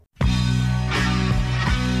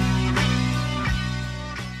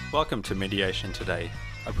Welcome to Mediation Today,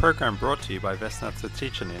 a program brought to you by Vesna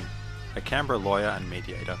Tsatsichanin, a Canberra lawyer and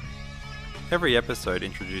mediator. Every episode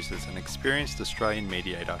introduces an experienced Australian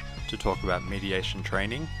mediator to talk about mediation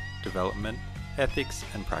training, development, ethics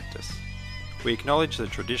and practice. We acknowledge the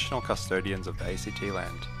traditional custodians of the ACT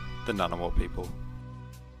land, the Ngunnawal people.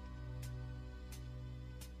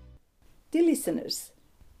 Dear listeners,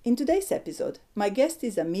 in today's episode, my guest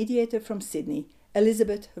is a mediator from Sydney,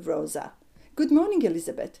 Elizabeth Rosa. Good morning,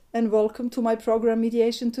 Elizabeth, and welcome to my program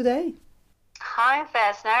Mediation Today. Hi,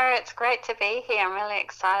 Vesna. It's great to be here. I'm really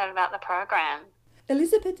excited about the program.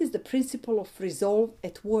 Elizabeth is the principal of Resolve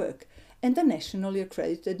at Work and a nationally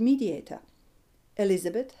accredited mediator.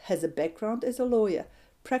 Elizabeth has a background as a lawyer,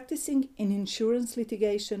 practicing in insurance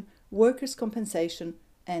litigation, workers' compensation,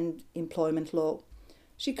 and employment law.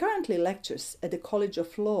 She currently lectures at the College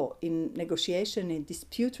of Law in Negotiation and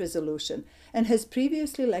Dispute Resolution and has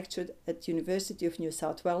previously lectured at University of New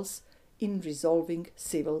South Wales in Resolving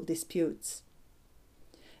Civil Disputes.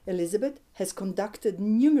 Elizabeth has conducted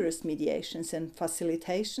numerous mediations and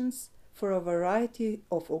facilitations for a variety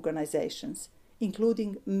of organisations,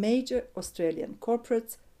 including major Australian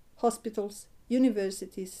corporates, hospitals,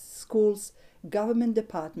 universities, schools, government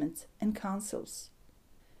departments and councils.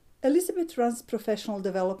 Elizabeth runs professional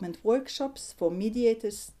development workshops for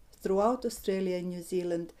mediators throughout Australia and New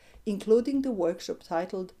Zealand, including the workshop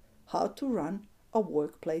titled How to Run a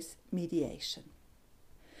Workplace Mediation.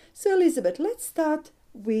 So Elizabeth, let's start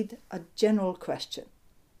with a general question.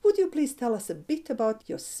 Would you please tell us a bit about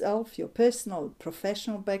yourself, your personal,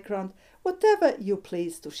 professional background, whatever you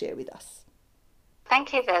please to share with us?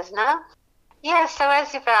 Thank you, Vesna. Yeah, so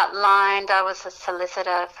as you've outlined, I was a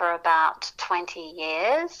solicitor for about 20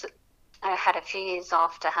 years. I had a few years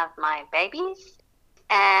off to have my babies.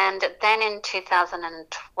 And then in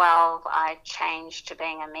 2012, I changed to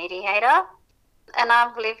being a mediator. And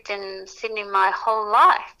I've lived in Sydney my whole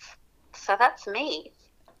life. So that's me.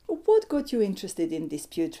 What got you interested in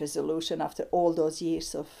dispute resolution after all those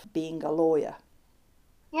years of being a lawyer?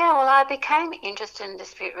 Yeah, well, I became interested in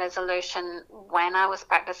dispute resolution when I was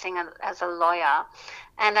practicing as a lawyer.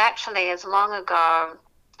 And actually, as long ago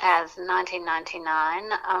as 1999,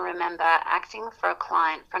 I remember acting for a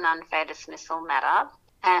client for an unfair dismissal matter.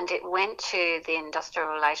 And it went to the Industrial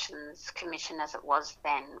Relations Commission, as it was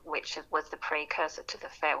then, which was the precursor to the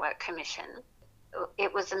Fair Work Commission.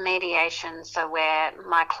 It was a mediation, so where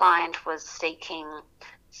my client was seeking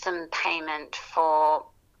some payment for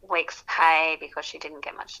week's pay because she didn't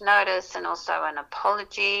get much notice, and also an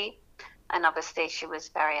apology. And obviously she was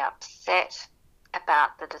very upset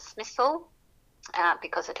about the dismissal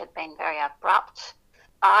because it had been very abrupt.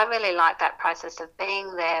 I really liked that process of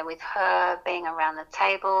being there with her, being around the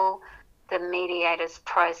table, the mediator's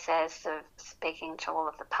process of speaking to all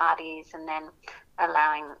of the parties and then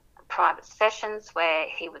allowing private sessions where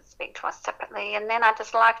he would speak to us separately. And then I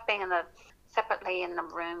just liked being separately in the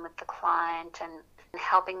room with the client and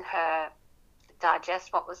helping her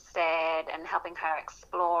digest what was said and helping her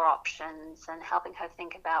explore options and helping her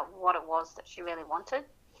think about what it was that she really wanted.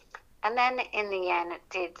 And then in the end it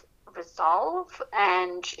did resolve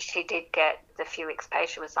and she did get the few weeks pay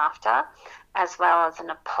she was after, as well as an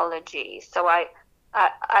apology. So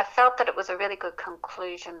I felt that it was a really good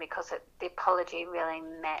conclusion because the apology really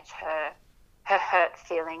met her hurt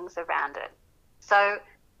feelings around it. So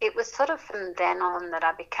it was sort of from then on that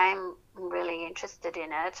I became really interested in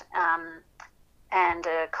it. And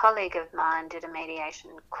a colleague of mine did a mediation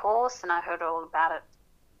course and I heard all about it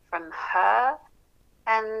from her.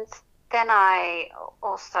 And then I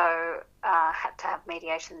also had to have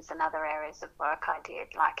mediations in other areas of work I did,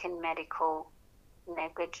 like in medical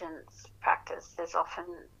negligence practice, there's often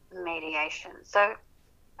mediation. So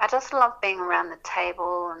I just love being around the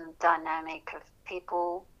table and the dynamic of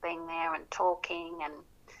people being there and talking and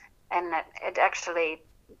it actually,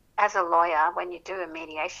 as a lawyer, when you do a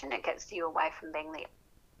mediation, it gets you away from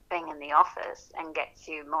being in the office and gets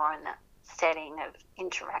you more in the setting of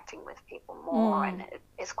interacting with people more, and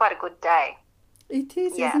it's quite a good day. It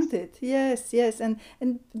is, yes. Isn't it? Yes.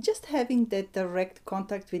 And just having that direct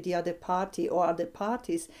contact with the other party or other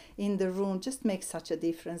parties in the room just makes such a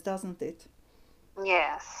difference, doesn't it?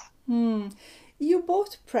 Yes. You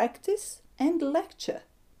both practice and lecture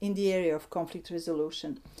in the area of conflict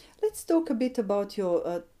resolution. Let's talk a bit about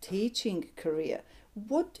your teaching career.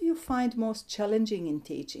 What do you find most challenging in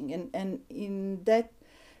teaching and in that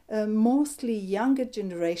mostly younger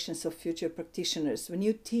generations of future practitioners, when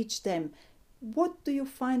you teach them, what do you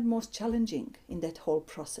find most challenging in that whole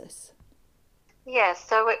process? Yes,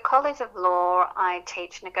 so at College of Law, I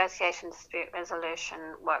teach negotiation dispute resolution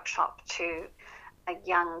workshop to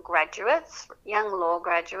young graduates, young law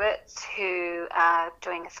graduates who are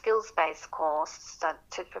doing a skills-based course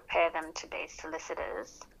to prepare them to be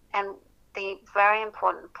solicitors. And the very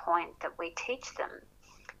important point that we teach them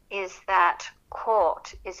is that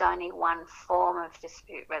court is only one form of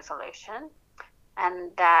dispute resolution,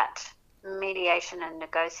 and that mediation and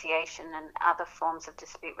negotiation and other forms of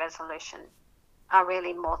dispute resolution are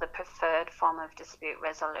really more the preferred form of dispute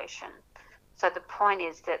resolution. So the point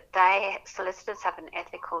is that solicitors have an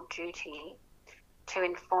ethical duty to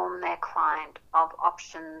inform their client of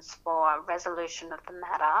options for resolution of the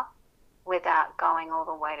matter without going all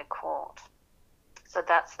the way to court. So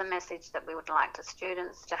that's the message that we would like the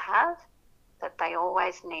students to have, that they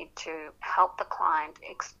always need to help the client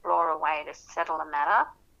explore a way to settle a matter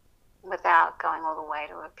without going all the way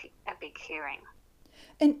to a big hearing.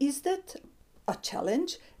 And is that a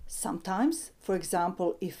challenge sometimes? For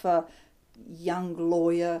example, if a young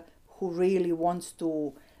lawyer who really wants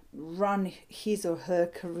to run his or her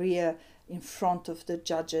career in front of the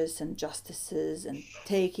judges and justices and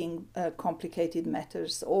taking complicated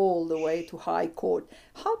matters all the way to high court,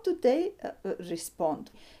 how do they respond?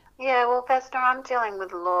 Yeah, well, Vesna, I'm dealing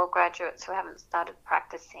with law graduates who haven't started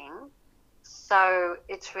practicing. So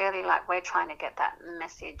it's really like we're trying to get that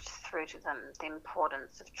message through to them, the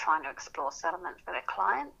importance of trying to explore settlement for their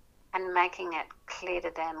client and making it clear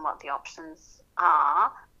to them what the options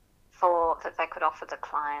are that they could offer the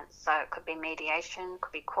client. So it could be mediation,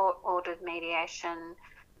 could be court-ordered mediation,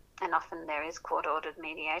 and often there is court-ordered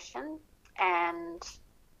mediation, and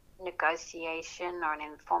negotiation or an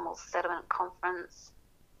informal settlement conference.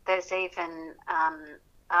 There's even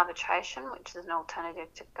arbitration, which is an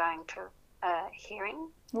alternative to going to a hearing.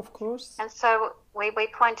 Of course. And so we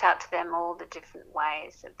point out to them all the different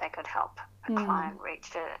ways that they could help a client reach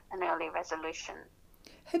an early resolution.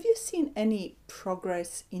 Have you seen any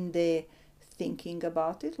progress in their thinking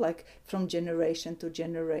about it, like from generation to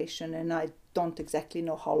generation? And I don't exactly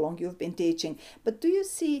know how long you've been teaching, but do you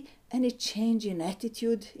see any change in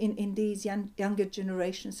attitude in these younger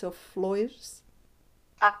generations of lawyers?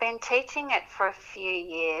 I've been teaching it for a few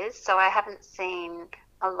years, so I haven't seen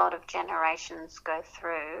a lot of generations go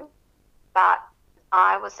through, but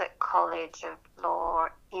I was at College of Law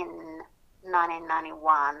in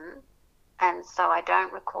 1991, and so I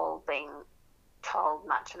don't recall being told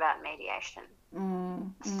much about mediation.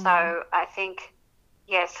 So I think,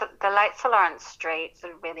 yes, the late Sir Lawrence Street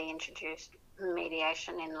sort of really introduced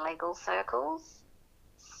mediation in legal circles,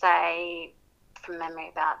 say, from memory,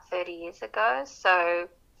 about 30 years ago. So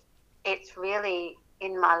it's really,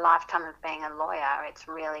 in my lifetime of being a lawyer, it's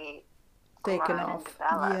really taken grown off.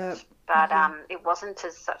 And developed. But it wasn't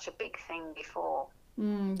such a big thing before.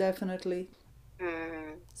 Definitely.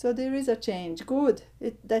 So there is a change. Good.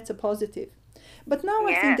 That's a positive. But now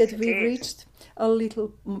I think that we've reached a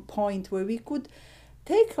little point where we could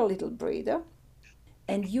take a little breather.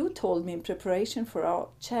 And you told me in preparation for our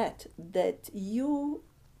chat that you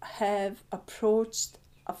have approached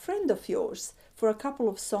a friend of yours for a couple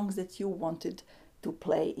of songs that you wanted to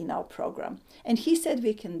play in our program. And he said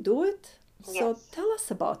we can do it. So tell us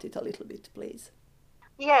about it a little bit, please.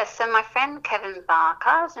 Yes, so my friend Kevin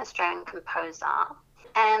Barker is an Australian composer,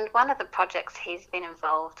 and one of the projects he's been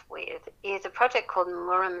involved with is a project called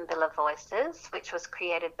Murrumbilla Voices, which was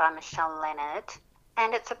created by Michelle Leonard,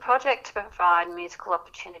 and it's a project to provide musical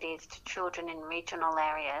opportunities to children in regional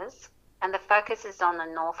areas, and the focus is on the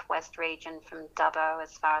northwest region from Dubbo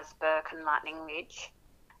as far as Burke and Lightning Ridge.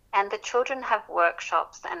 And the children have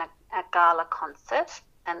workshops and a gala concert,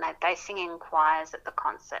 and they sing in choirs at the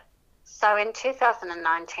concert. So in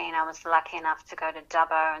 2019, I was lucky enough to go to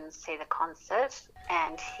Dubbo and see the concert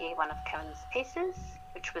and hear one of Kevin's pieces,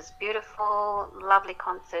 which was beautiful, lovely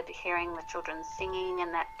concert, hearing the children singing,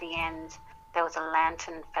 and at the end there was a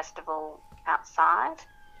lantern festival outside.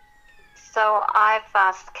 So I've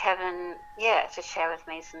asked Kevin, to share with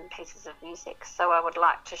me some pieces of music. So I would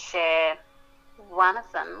like to share one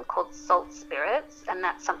of them called Salt Spirits, and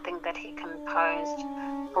that's something that he composed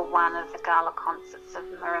for one of the gala concerts of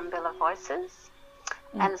Murrumbilla Voices.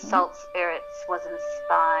 And Salt Spirits was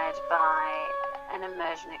inspired by an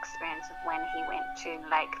immersion experience of when he went to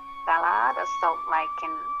Lake Ballard, a salt lake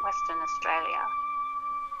in Western Australia.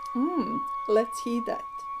 Let's hear that.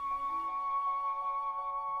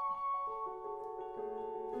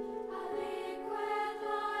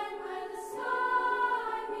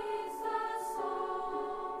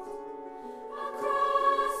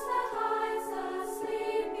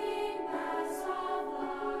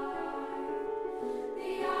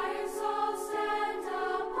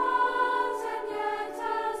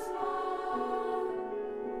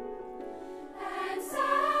 And seven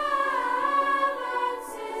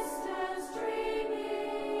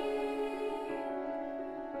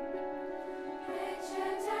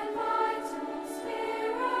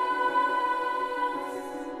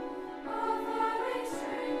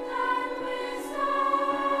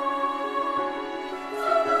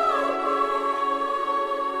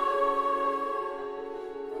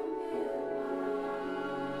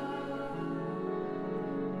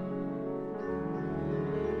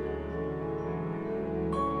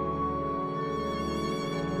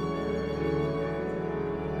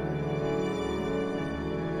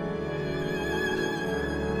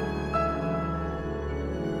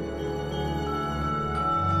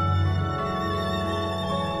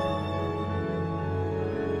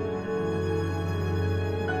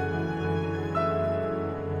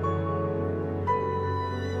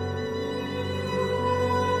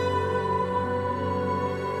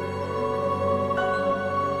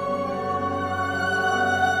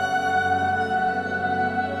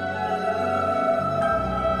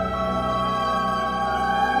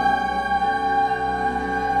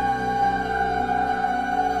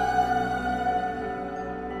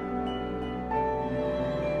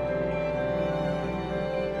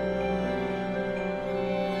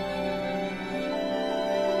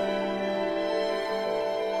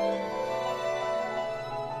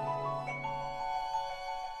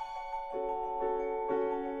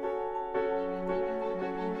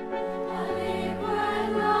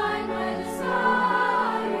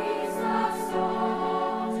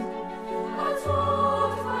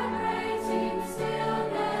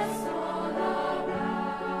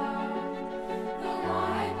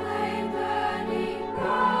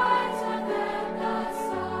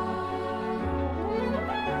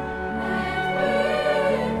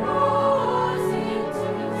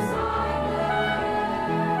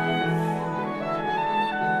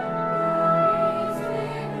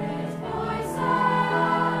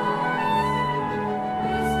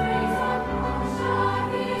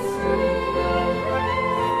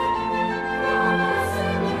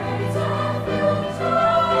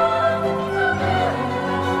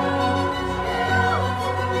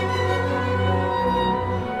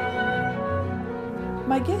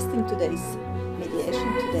guest in today's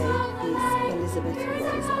mediation today is Elizabeth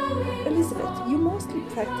Rosa. Elizabeth, you mostly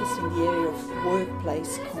practice in the area of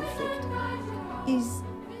workplace conflict. Is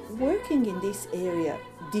working in this area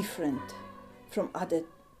different from other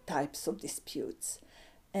types of disputes?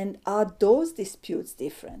 And are those disputes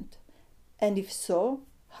different? And if so,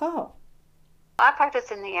 how? I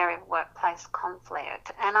practice in the area of workplace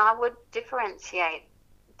conflict, and I would differentiate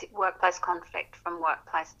workplace conflict from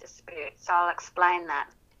workplace disputes. So I'll explain that.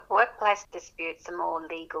 Workplace disputes are more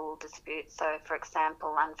legal disputes. So, for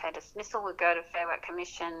example, unfair dismissal would go to Fair Work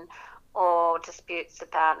Commission, or disputes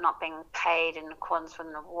about not being paid in accordance with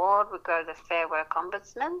an award would go to the Fair Work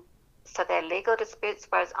Ombudsman. So they're legal disputes,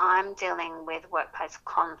 whereas I'm dealing with workplace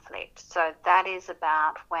conflict. So that is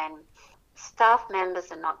about when staff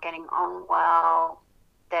members are not getting on well,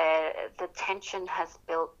 the tension has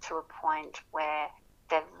built to a point where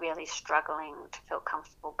they're really struggling to feel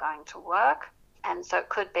comfortable going to work. And so it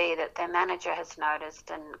could be that their manager has noticed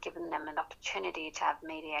and given them an opportunity to have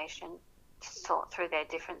mediation to sort through their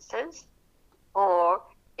differences. Or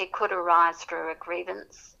it could arise through a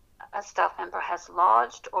grievance a staff member has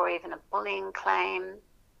lodged, or even a bullying claim.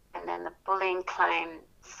 And then the bullying claim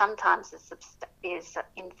sometimes is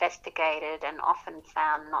investigated and often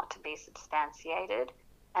found not to be substantiated,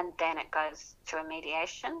 and then it goes to a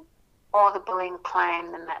mediation. Or the bullying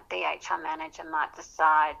claim, the HR manager might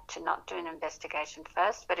decide to not do an investigation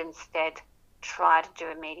first, but instead try to do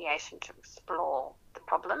a mediation to explore the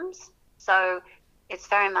problems. So it's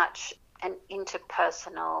very much an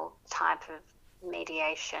interpersonal type of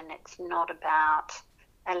mediation. It's not about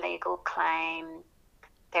a legal claim.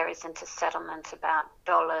 There isn't a settlement about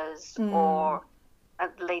dollars or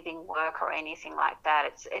leaving work or anything like that.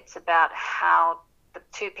 It's about how the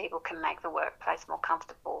two people can make the workplace more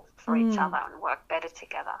comfortable for each other and work better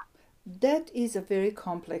together. That is a very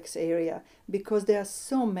complex area because there are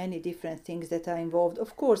so many different things that are involved.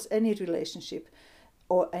 Of course, any relationship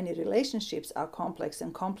or any relationships are complex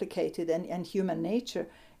and complicated, and human nature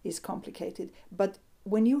is complicated. But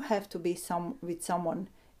when you have to be with someone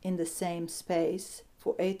in the same space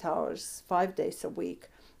for 8 hours, 5 days a week,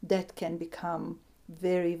 that can become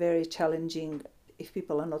very, very challenging if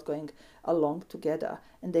people are not going along together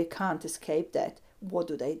and they can't escape that. What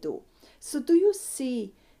do they do? So do you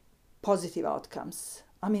see positive outcomes?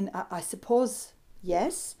 I mean, I suppose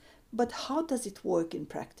yes, but how does it work in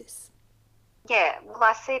practice? Yeah, well,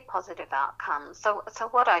 I see positive outcomes. So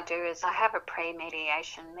what I do is I have a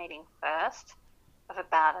pre-mediation meeting first of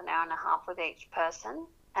about an hour and a half with each person,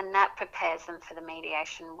 and that prepares them for the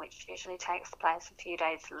mediation, which usually takes place a few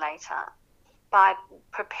days later. By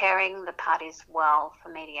preparing the parties well for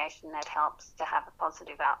mediation, that helps to have a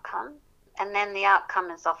positive outcome. And then the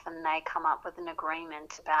outcome is often they come up with an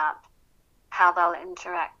agreement about how they'll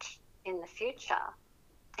interact in the future.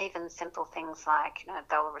 Even simple things like,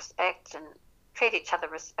 they'll respect and treat each other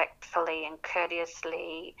respectfully and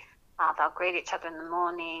courteously. They'll greet each other in the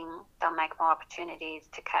morning. They'll make more opportunities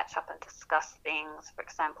to catch up and discuss things. For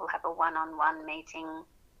example, have a one-on-one meeting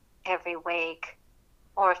every week.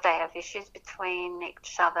 Or if they have issues between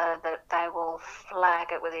each other, that they will flag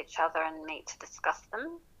it with each other and meet to discuss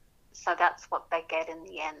them. So that's what they get in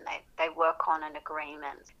the end. They work on an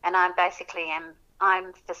agreement. And I basically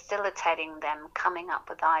I'm facilitating them coming up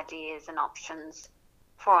with ideas and options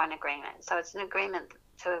for an agreement. So it's an agreement that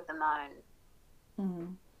two of them own.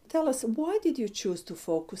 Mm-hmm. Tell us, why did you choose to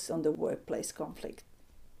focus on the workplace conflict?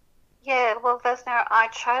 Yeah, well, I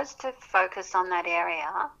chose to focus on that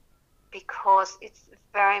area because it's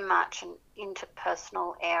very much an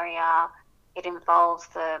interpersonal area. It involves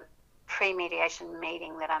the pre-mediation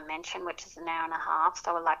meeting that I mentioned, which is an hour and a half.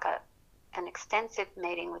 So like an extensive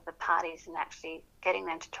meeting with the parties and actually getting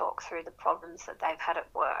them to talk through the problems that they've had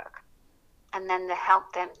at work. And then to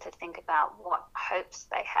help them to think about what hopes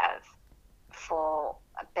they have for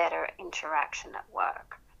a better interaction at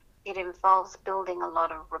work. It involves building a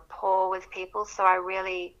lot of rapport with people. So I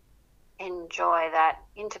really enjoy that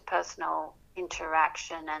interpersonal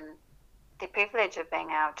interaction and the privilege of being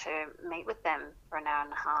able to meet with them for an hour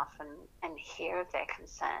and a half and hear of their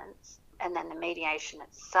concerns. And then the mediation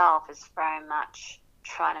itself is very much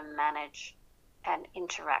trying to manage an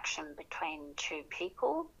interaction between two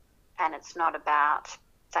people. And it's not about,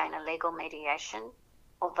 say, a legal mediation,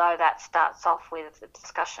 although that starts off with a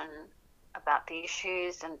discussion about the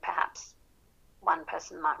issues, and perhaps one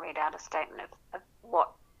person might read out a statement of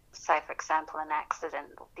what, say, for example, an accident,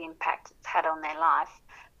 the impact it's had on their life.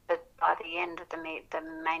 But by the end of the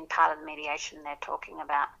main part of the mediation, they're talking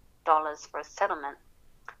about dollars for a settlement.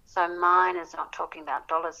 So mine is not talking about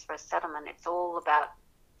dollars for a settlement. It's all about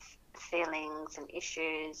feelings and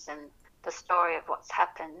issues and the story of what's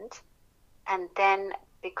happened. And then,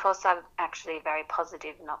 because I'm actually a very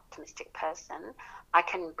positive and optimistic person, I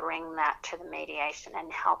can bring that to the mediation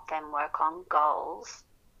and help them work on goals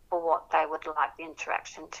for what they would like the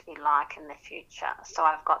interaction to be like in the future. So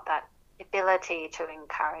I've got that ability to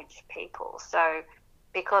encourage people. So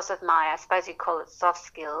because of my, I suppose you call it soft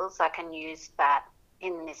skills, I can use that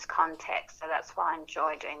in this context. So that's why I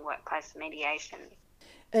enjoy doing workplace mediation.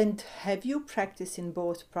 And have you practiced in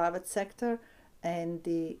both private sector and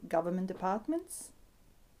the government departments?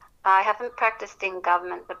 I haven't practiced in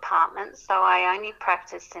government departments, so I only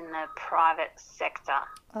practice in the private sector.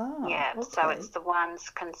 Okay. So it's the ones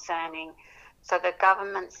concerning. So the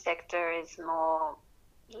government sector is more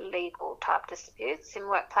legal type disputes in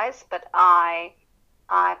workplace, but I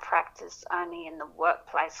practice only in the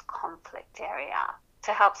workplace conflict area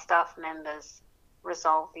to help staff members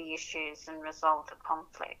resolve the issues and resolve the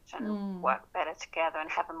conflict and work better together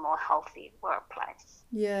and have a more healthy workplace.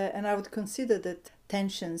 Yeah, and I would consider that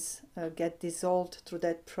tensions get dissolved through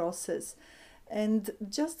that process. And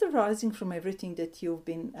just arising from everything that you've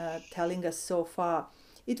been telling us so far,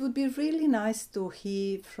 it would be really nice to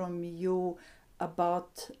hear from you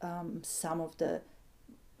about some of the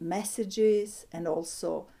messages and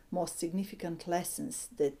also most significant lessons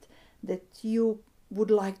that you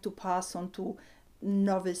would like to pass on to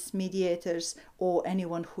novice mediators or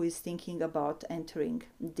anyone who is thinking about entering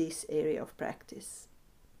this area of practice.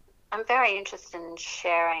 I'm very interested in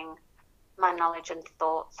sharing my knowledge and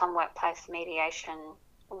thoughts on workplace mediation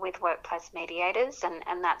with workplace mediators,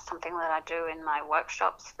 and that's something that I do in my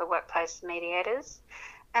workshops for workplace mediators.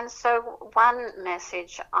 And so one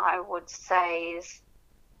message I would say is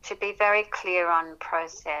to be very clear on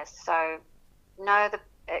process. So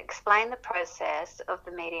explain the process of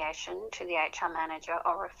the mediation to the HR manager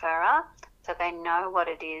or referrer so they know what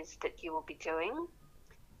it is that you will be doing,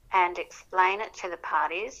 and explain it to the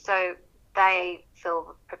parties so they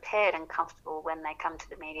feel prepared and comfortable when they come to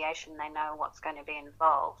the mediation. They know what's going to be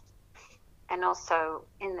involved. And also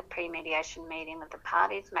in the pre-mediation meeting with the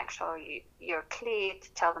parties, make sure you're clear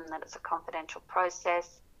to tell them that it's a confidential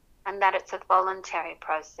process and that it's a voluntary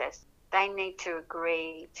process. They need to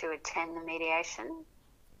agree to attend the mediation.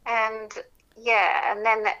 And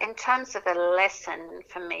then in terms of a lesson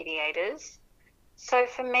for mediators, so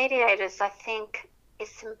for mediators, I think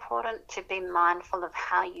it's important to be mindful of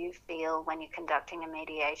how you feel when you're conducting a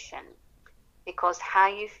mediation, because how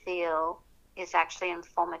you feel is actually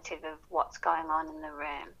informative of what's going on in the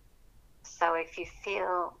room. So if you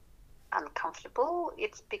feel uncomfortable,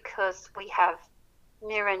 it's because we have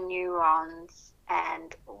mirror neurons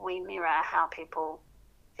and we mirror how people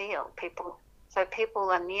feel. So people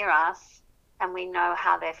are near us and we know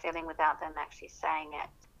how they're feeling without them actually saying it.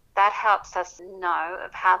 That helps us know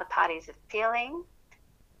of how the parties are feeling.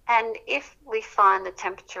 And if we find the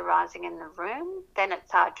temperature rising in the room, then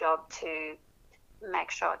it's our job to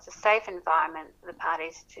make sure it's a safe environment for the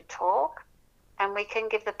parties to talk. And we can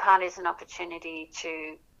give the parties an opportunity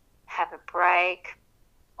to have a break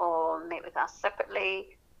or meet with us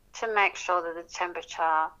separately to make sure that the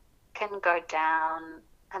temperature can go down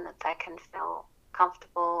and that they can feel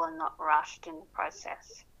comfortable and not rushed in the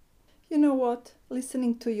process. You know what?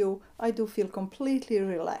 Listening to you, I do feel completely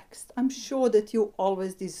relaxed. I'm sure that you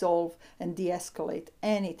always dissolve and de-escalate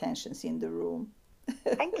any tensions in the room.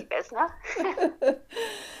 Thank you, Vesna.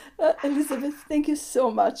 Elizabeth, thank you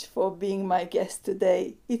so much for being my guest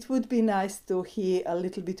today. It would be nice to hear a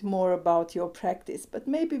little bit more about your practice, but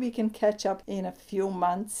maybe we can catch up in a few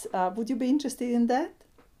months. Would you be interested in that?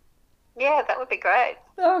 Yeah, that would be great.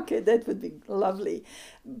 Okay, that would be lovely.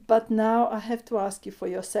 But now I have to ask you for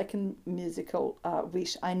your second musical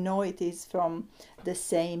wish. I know it is from the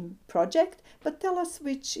same project, but tell us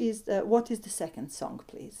what is the second song,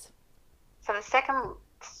 please? So the second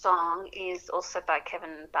song is also by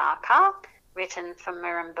Kevin Barker, written for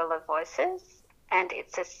Murrumbula Voices, and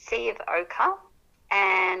it's a Sea of Ochre,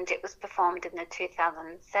 and it was performed in the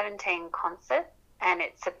 2017 concert, and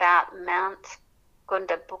it's about Mount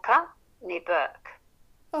Gundabuka near Burke.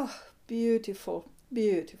 Oh, beautiful,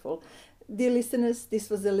 beautiful. Dear listeners, this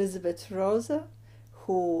was Elizabeth Rosa,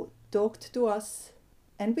 who talked to us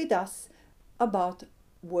and with us about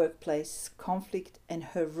workplace conflict and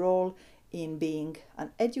her role in being an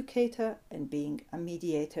educator and being a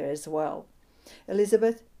mediator as well.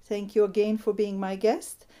 Elizabeth, thank you again for being my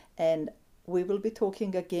guest, and we will be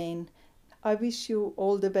talking again. I wish you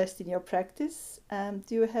all the best in your practice.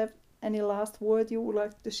 Do you have any last word you would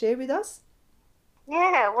like to share with us?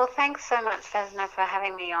 Yeah, well, thanks so much, Vesna, for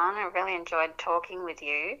having me on. I really enjoyed talking with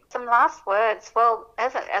you. Some last words. Well,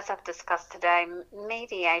 as I've discussed today,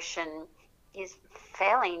 mediation is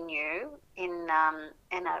fairly new in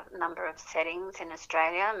a number of settings in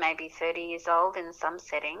Australia, maybe 30 years old in some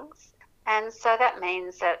settings. And so that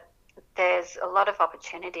means that there's a lot of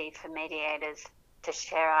opportunity for mediators to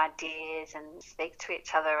share ideas and speak to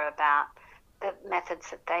each other about the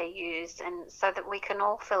methods that they use, and so that we can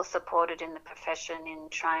all feel supported in the profession in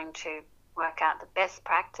trying to work out the best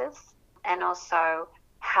practice, and also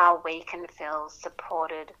how we can feel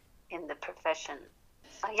supported in the profession.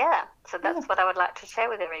 So that's what I would like to share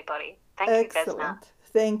with everybody. Thank you, Vesna. Excellent.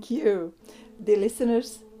 Thank you. Dear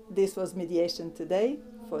listeners, this was Mediation Today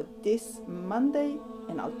for this Monday,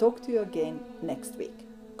 and I'll talk to you again next week.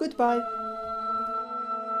 Goodbye.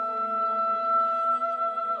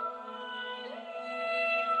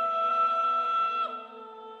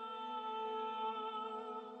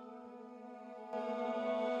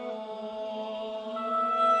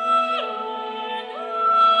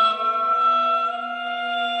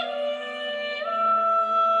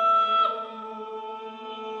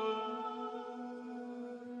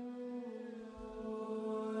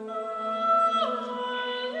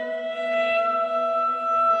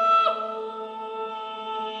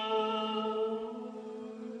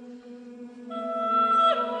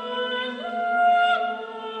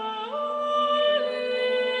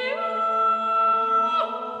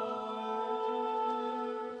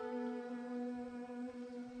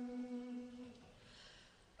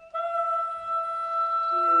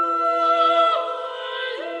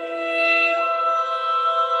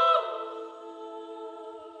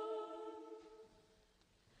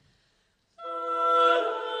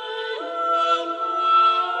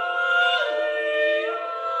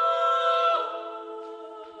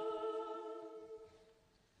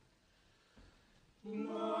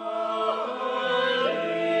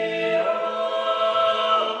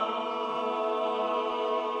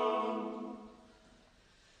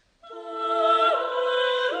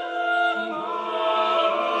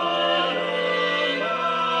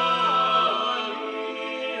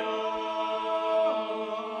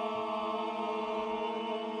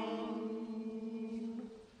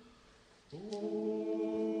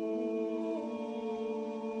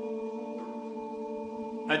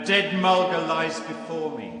 A dead mulga lies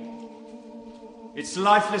before me. Its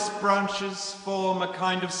lifeless branches form a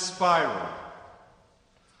kind of spiral.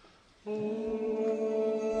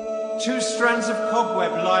 Two strands of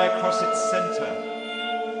cobweb lie across its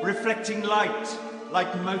centre, reflecting light like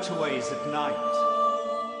motorways at night.